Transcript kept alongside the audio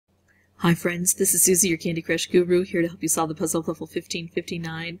Hi friends, this is Suzy, your Candy Crush guru, here to help you solve the puzzle of level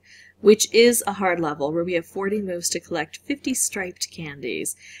 1559, which is a hard level where we have 40 moves to collect 50 striped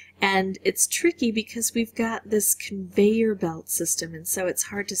candies. And it's tricky because we've got this conveyor belt system, and so it's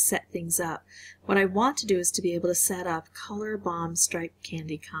hard to set things up. What I want to do is to be able to set up color bomb striped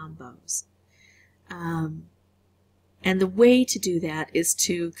candy combos. And the way to do that is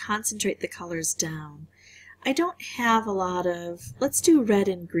to concentrate the colors down. I don't have a lot of, let's do red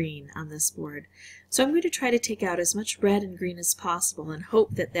and green on this board. So I'm going to try to take out as much red and green as possible and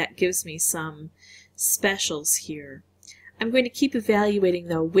hope that that gives me some specials here. I'm going to keep evaluating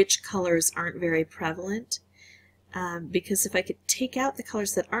though which colors aren't very prevalent, because if I could take out the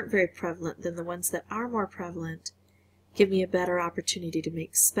colors that aren't very prevalent, then the ones that are more prevalent give me a better opportunity to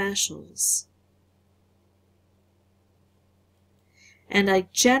make specials. And I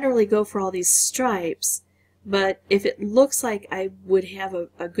generally go for all these stripes, but if it looks like I would have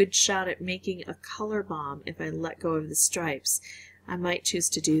a good shot at making a color bomb if I let go of the stripes, I might choose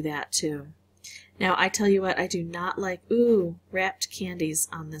to do that too. Now I tell you what, I do not like, wrapped candies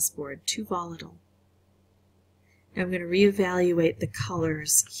on this board. Too volatile. Now I'm going to reevaluate the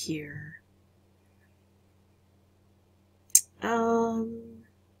colors here. Yeah,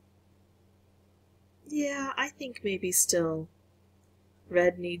 I think maybe still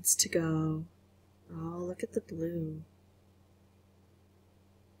red needs to go. Oh, look at the blue.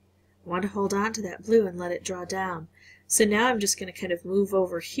 I want to hold on to that blue and let it draw down. So now I'm just going to kind of move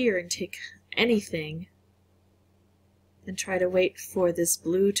over here and take anything and try to wait for this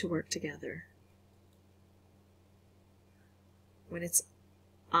blue to work together. When it's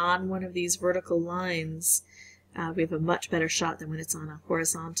on one of these vertical lines, we have a much better shot than when it's on a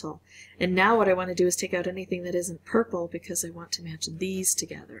horizontal. And now what I want to do is take out anything that isn't purple because I want to match these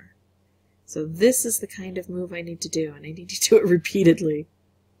together. So this is the kind of move I need to do, and I need to do it repeatedly.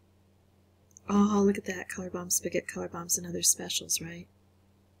 Oh, look at that. Color bomb, spigot, color bombs, and other specials, right?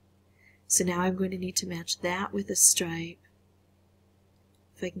 So now I'm going to need to match that with a stripe.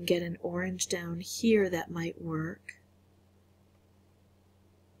 If I can get an orange down here, that might work.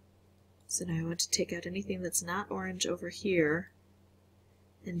 So now I want to take out anything that's not orange over here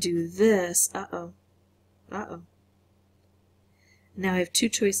and do this. Uh-oh. Uh-oh. Now I have two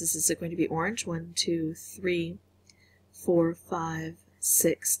choices. Is it going to be orange? 1, 2, 3, 4, 5,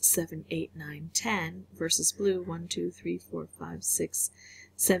 6, 7, 8, 9, 10 versus blue 1, 2, 3, 4, 5, 6,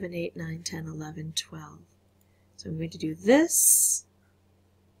 7, 8, 9, 10, 11, 12. So I'm going to do this.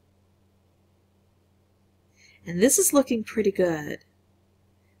 And this is looking pretty good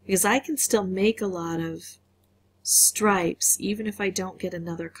because I can still make a lot of stripes even if I don't get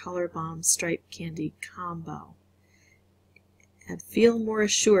another color bomb striped candy combo. I'd feel more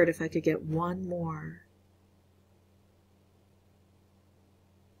assured if I could get one more.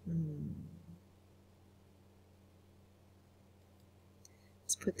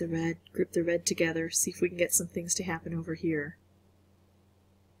 Let's put the red, group the red together, see if we can get some things to happen over here.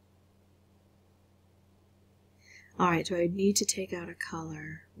 Alright, do I need to take out a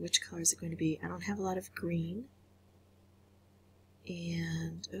color? Which color is it going to be? I don't have a lot of green.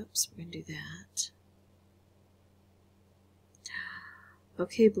 And, oops, we're going to do that.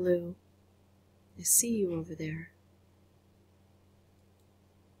 Okay, blue. I see you over there.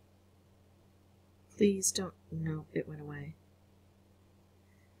 Please don't... No, it went away.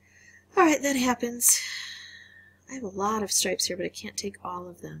 Alright, that happens. I have a lot of stripes here, but I can't take all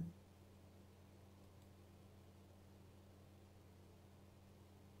of them.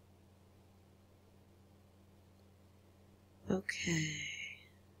 Okay.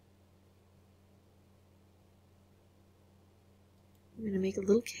 I'm going to make a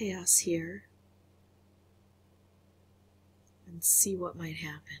little chaos here and see what might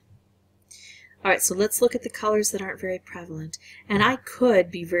happen. Alright, so let's look at the colors that aren't very prevalent. And I could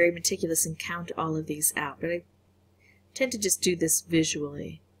be very meticulous and count all of these out, but I tend to just do this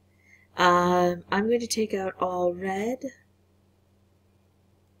visually. I'm going to take out all red.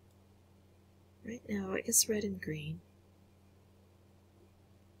 Right now, I guess red and green.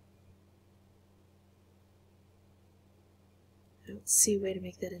 I don't see a way to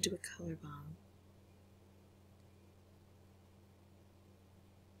make that into a color bomb.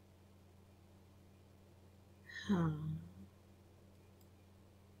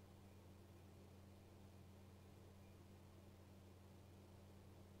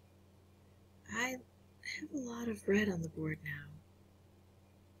 I have a lot of red on the board now.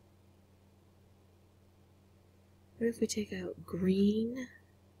 What if we take out green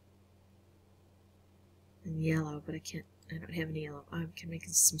and yellow, but I don't have any yellow. I can make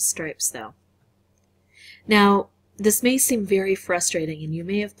some stripes though. Now, This may seem very frustrating, and you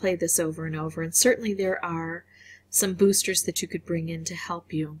may have played this over and over, and certainly there are some boosters that you could bring in to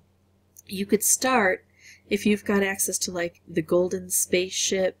help you. You could start, if you've got access to like the Golden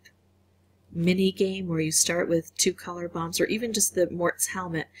Spaceship mini game where you start with 2 color bombs, or even just the Mort's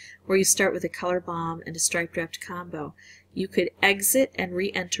Helmet where you start with a color bomb and a striped wrapped combo. You could exit and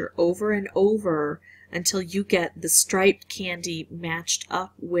re-enter over and over until you get the striped candy matched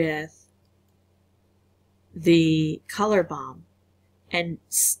up with the color bomb, and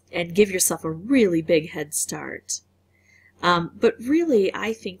give yourself a really big head start. But really,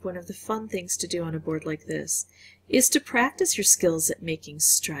 I think one of the fun things to do on a board like this is to practice your skills at making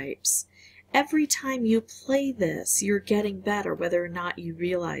stripes. Every time you play this, you're getting better, whether or not you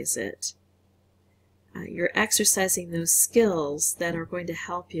realize it. You're exercising those skills that are going to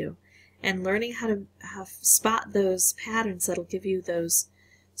help you, and learning how to spot those patterns that'll give you those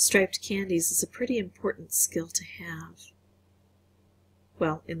striped candies is a pretty important skill to have.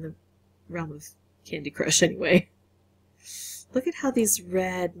 Well, in the realm of Candy Crush anyway. Look at how these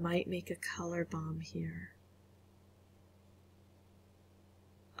red might make a color bomb here.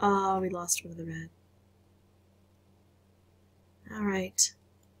 Oh, we lost one of the red. Alright,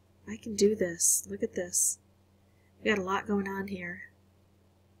 I can do this. Look at this. We got a lot going on here.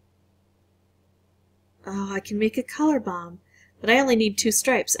 Oh, I can make a color bomb, but I only need 2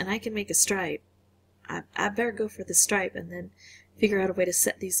 stripes, and I can make a stripe. I better go for the stripe and then figure out a way to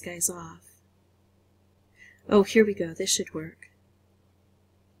set these guys off. Oh, here we go. This should work.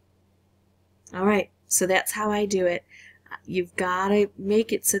 Alright, so that's how I do it. You've got to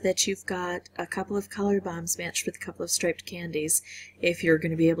make it so that you've got a couple of color bombs matched with a couple of striped candies if you're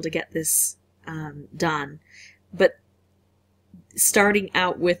going to be able to get this done. But starting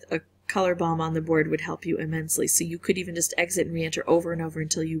out with a color bomb on the board would help you immensely, so you could even just exit and re-enter over and over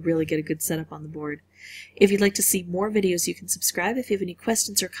until you really get a good setup on the board. If you'd like to see more videos, you can subscribe. If you have any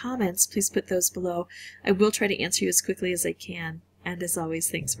questions or comments, please put those below. I will try to answer you as quickly as I can. And as always,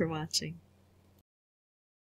 thanks for watching.